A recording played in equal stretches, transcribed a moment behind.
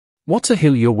What's a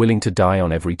hill you're willing to die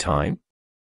on every time?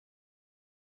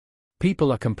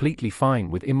 People are completely fine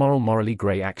with immoral, morally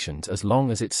grey actions as long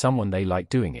as it's someone they like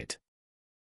doing it.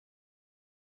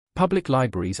 Public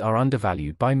libraries are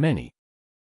undervalued by many.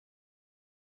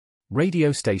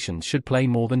 Radio stations should play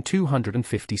more than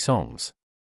 250 songs.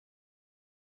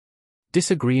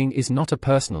 Disagreeing is not a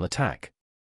personal attack.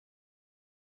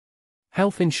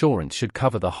 Health insurance should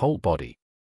cover the whole body.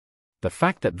 The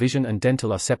fact that vision and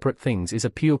dental are separate things is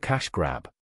a pure cash grab.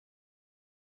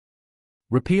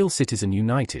 Repeal Citizen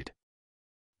United.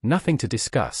 Nothing to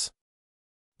discuss.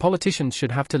 Politicians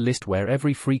should have to list where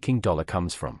every freaking dollar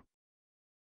comes from.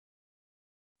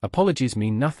 Apologies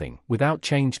mean nothing without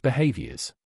changed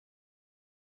behaviors.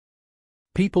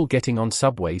 People getting on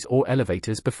subways or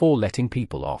elevators before letting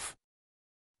people off.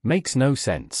 Makes no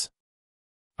sense.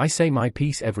 I say my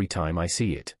piece every time I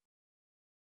see it.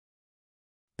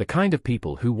 The kind of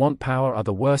people who want power are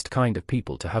the worst kind of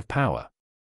people to have power.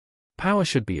 Power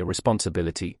should be a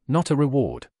responsibility, not a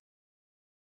reward.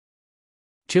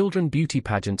 Children beauty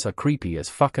pageants are creepy as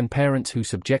fuck, and parents who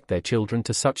subject their children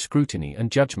to such scrutiny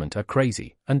and judgment are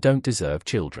crazy and don't deserve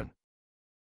children.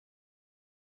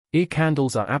 Ear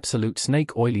candles are absolute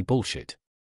snake oily bullshit.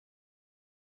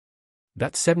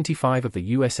 That 75% of the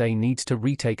USA needs to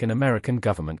retake an American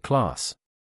government class.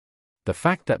 The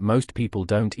fact that most people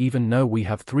don't even know we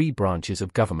have 3 branches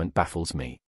of government baffles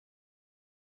me.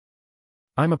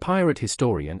 I'm a pirate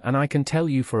historian and I can tell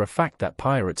you for a fact that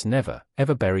pirates never,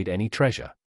 ever buried any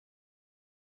treasure.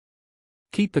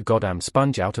 Keep the goddamn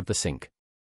sponge out of the sink.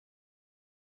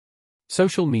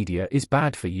 Social media is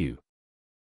bad for you.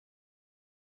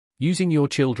 Using your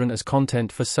children as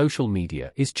content for social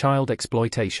media is child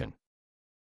exploitation.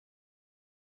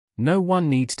 No one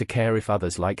needs to care if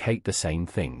others hate the same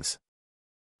things.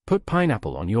 Put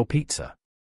pineapple on your pizza.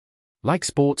 Like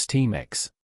sports team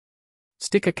X.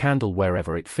 Stick a candle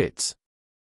wherever it fits.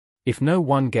 If no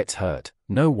one gets hurt,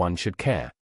 no one should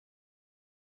care.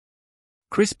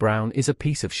 Chris Brown is a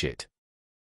piece of shit.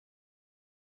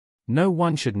 No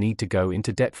one should need to go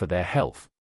into debt for their health.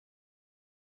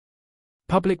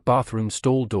 Public bathroom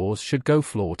stall doors should go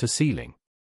floor to ceiling.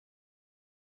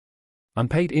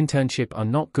 Unpaid internship are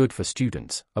not good for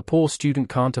students. A poor student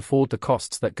can't afford the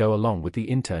costs that go along with the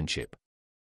internship.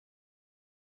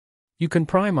 You can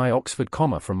pry my Oxford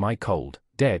comma from my cold,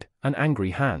 dead, and angry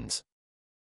hands.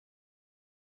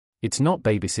 It's not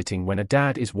babysitting when a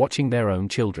dad is watching their own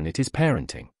children, it is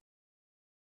parenting.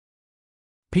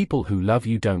 People who love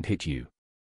you don't hit you.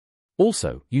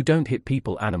 Also, you don't hit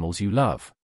people, animals you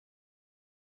love.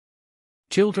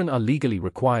 Children are legally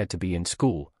required to be in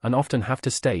school, and often have to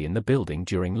stay in the building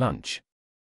during lunch.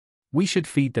 We should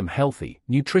feed them healthy,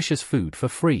 nutritious food for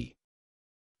free.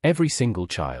 Every single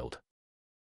child.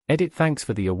 Edit. Thanks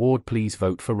for the award. Please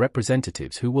vote for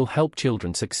representatives who will help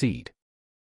children succeed.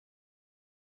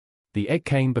 The egg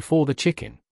came before the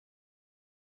chicken.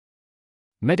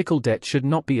 Medical debt should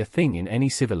not be a thing in any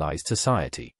civilized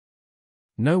society.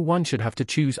 No one should have to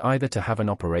choose either to have an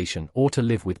operation or to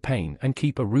live with pain and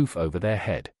keep a roof over their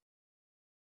head.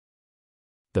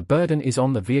 The burden is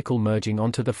on the vehicle merging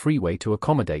onto the freeway to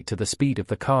accommodate to the speed of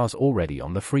the cars already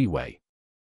on the freeway.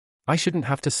 I shouldn't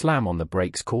have to slam on the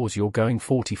brakes cause you're going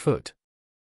 40 foot.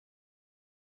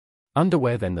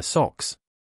 Underwear then the socks.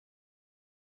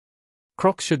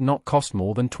 Crocs should not cost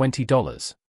more than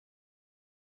 $20.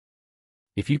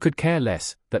 If you could care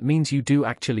less, that means you do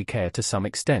actually care to some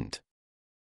extent.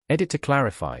 Edit. To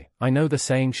clarify, I know the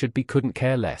saying should be couldn't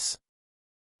care less.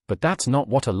 But that's not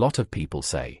what a lot of people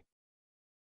say.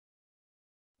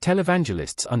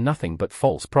 Televangelists are nothing but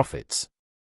false prophets.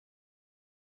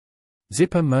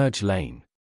 Zipper merge lane.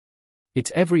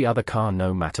 It's every other car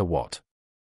no matter what.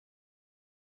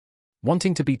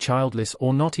 Wanting to be childless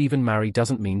or not even marry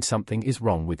doesn't mean something is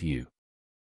wrong with you.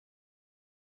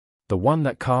 The one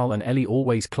that Carl and Ellie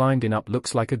always climbed in up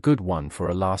looks like a good one for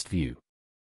a last view.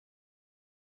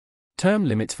 Term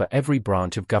limits for every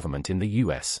branch of government in the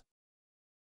US.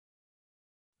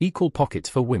 Equal pockets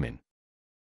for women.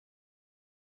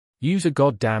 Use a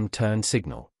goddamn turn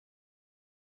signal.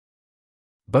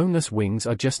 Boneless wings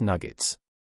are just nuggets.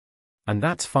 And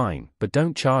that's fine, but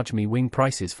don't charge me wing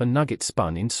prices for nuggets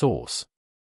spun in sauce.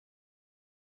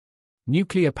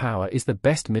 Nuclear power is the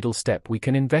best middle step we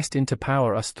can invest in to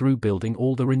power us through building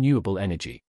all the renewable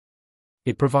energy.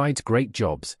 It provides great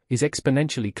jobs, is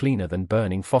exponentially cleaner than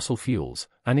burning fossil fuels,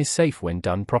 and is safe when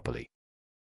done properly.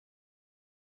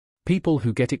 People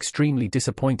who get extremely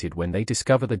disappointed when they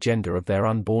discover the gender of their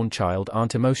unborn child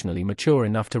aren't emotionally mature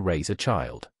enough to raise a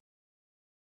child.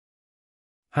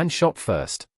 Hand shop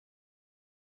first.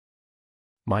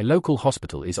 My local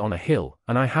hospital is on a hill,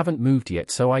 and I haven't moved yet,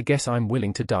 so I guess I'm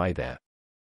willing to die there.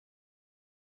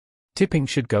 Tipping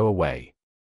should go away.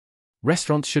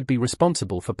 Restaurants should be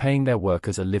responsible for paying their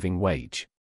workers a living wage.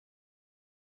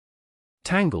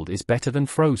 Tangled is better than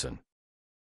Frozen.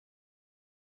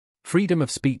 Freedom of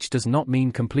speech does not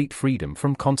mean complete freedom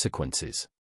from consequences.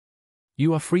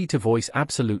 You are free to voice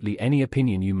absolutely any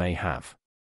opinion you may have.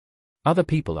 Other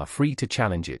people are free to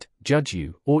challenge it, judge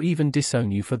you, or even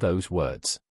disown you for those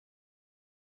words.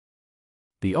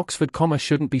 The Oxford comma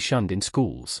shouldn't be shunned in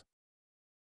schools.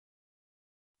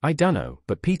 I dunno,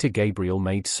 but Peter Gabriel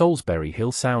made Salisbury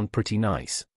Hill sound pretty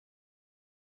nice.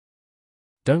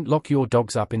 Don't lock your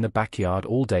dogs up in the backyard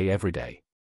all day every day.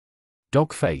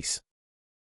 Dog face.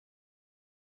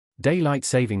 Daylight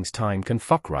savings time can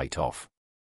fuck right off.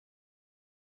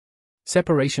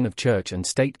 Separation of church and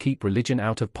state. Keep religion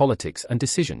out of politics and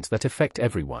decisions that affect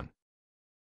everyone.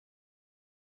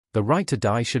 The right to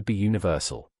die should be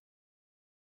universal.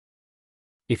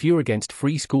 If you're against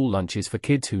free school lunches for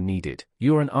kids who need it,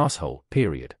 you're an asshole,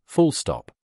 period, full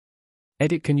stop.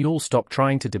 Edit. Can you all stop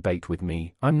trying to debate with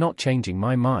me? I'm not changing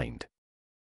my mind.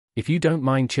 If you don't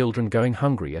mind children going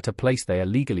hungry at a place they are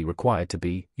legally required to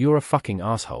be, you're a fucking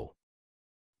asshole.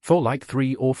 For like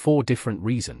 3 or 4 different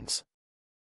reasons.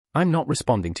 I'm not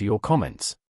responding to your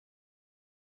comments.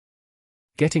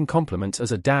 Getting compliments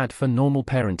as a dad for normal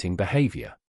parenting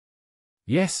behavior.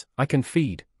 Yes, I can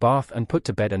feed, bath and put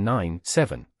to bed a 9,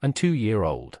 7, and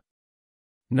 2-year-old.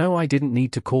 No, I didn't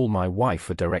need to call my wife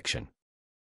for direction.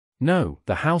 No,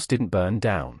 the house didn't burn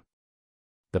down.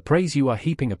 The praise you are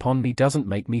heaping upon me doesn't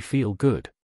make me feel good.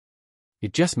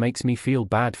 It just makes me feel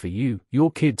bad for you,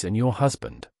 your kids and your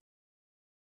husband.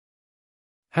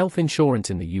 Health insurance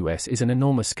in the US is an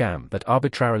enormous scam that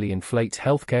arbitrarily inflates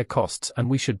healthcare costs, and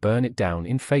we should burn it down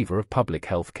in favor of public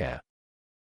healthcare.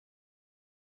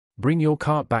 Bring your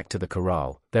cart back to the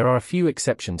corral. There are a few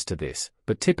exceptions to this,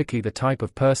 but typically the type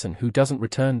of person who doesn't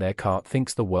return their cart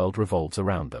thinks the world revolves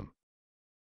around them.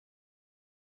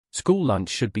 School lunch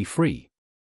should be free.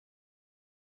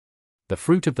 The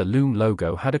fruit of the Loom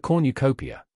logo had a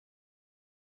cornucopia.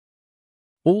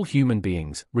 All human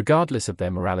beings, regardless of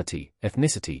their morality,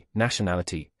 ethnicity,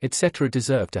 nationality, etc.,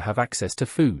 deserve to have access to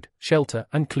food, shelter,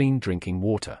 and clean drinking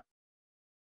water.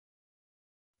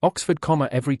 Oxford comma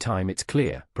every time it's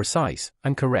clear, precise,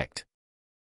 and correct.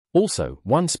 Also,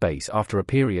 1 space after a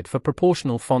period for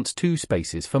proportional fonts, 2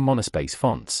 spaces for monospace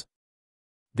fonts.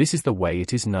 This is the way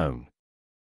it is known.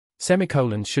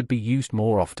 Semicolons should be used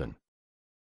more often.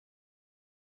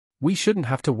 We shouldn't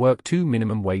have to work 2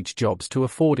 minimum wage jobs to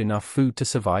afford enough food to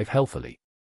survive healthily.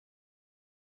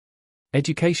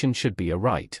 Education should be a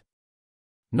right.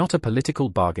 Not a political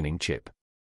bargaining chip.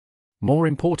 More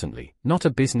importantly, not a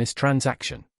business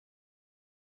transaction.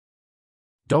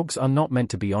 Dogs are not meant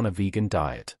to be on a vegan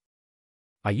diet.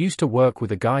 I used to work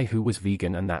with a guy who was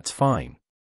vegan, and that's fine.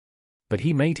 But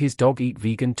he made his dog eat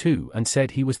vegan too and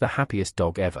said he was the happiest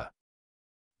dog ever.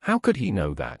 How could he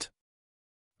know that?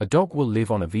 A dog will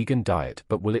live on a vegan diet,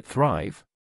 but will it thrive?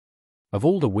 Of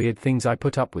all the weird things I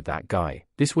put up with that guy,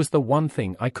 this was the one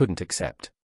thing I couldn't accept.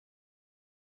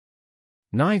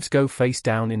 Knives go face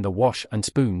down in the wash and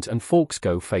spoons and forks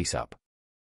go face up.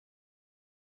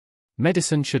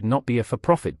 Medicine should not be a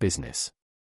for-profit business.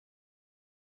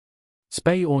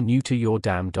 Spay or neuter your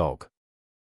damn dog.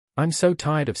 I'm so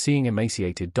tired of seeing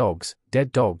emaciated dogs,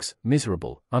 dead dogs,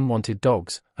 miserable, unwanted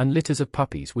dogs, and litters of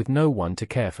puppies with no one to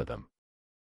care for them.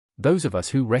 Those of us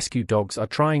who rescue dogs are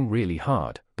trying really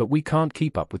hard, but we can't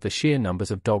keep up with the sheer numbers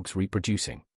of dogs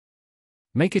reproducing.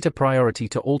 Make it a priority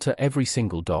to alter every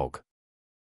single dog.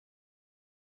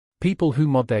 People who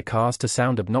mod their cars to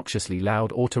sound obnoxiously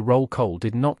loud or to roll coal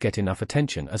did not get enough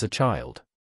attention as a child.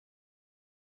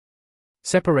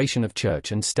 Separation of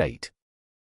church and state.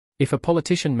 If a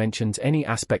politician mentions any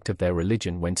aspect of their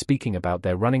religion when speaking about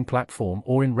their running platform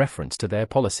or in reference to their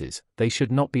policies, they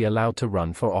should not be allowed to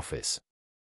run for office.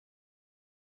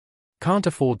 Can't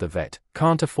afford the vet,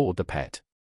 can't afford the pet.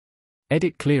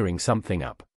 Edit. Clearing something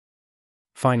up.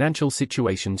 Financial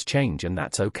situations change, and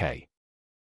that's okay.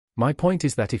 My point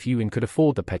is that if you could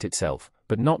afford the pet itself,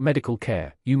 but not medical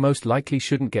care, you most likely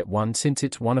shouldn't get one, since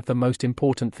it's one of the most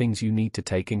important things you need to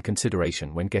take in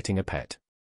consideration when getting a pet.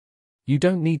 You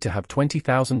don't need to have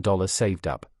 $20,000 saved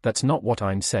up, that's not what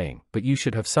I'm saying, but you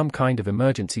should have some kind of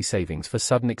emergency savings for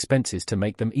sudden expenses to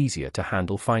make them easier to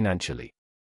handle financially.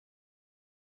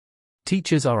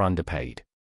 Teachers are underpaid.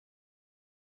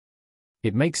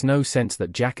 It makes no sense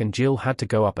that Jack and Jill had to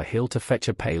go up a hill to fetch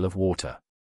a pail of water.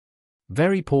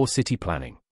 Very poor city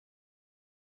planning.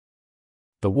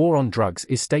 The war on drugs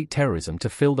is state terrorism to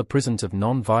fill the prisons of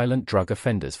non-violent drug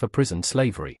offenders for prison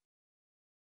slavery.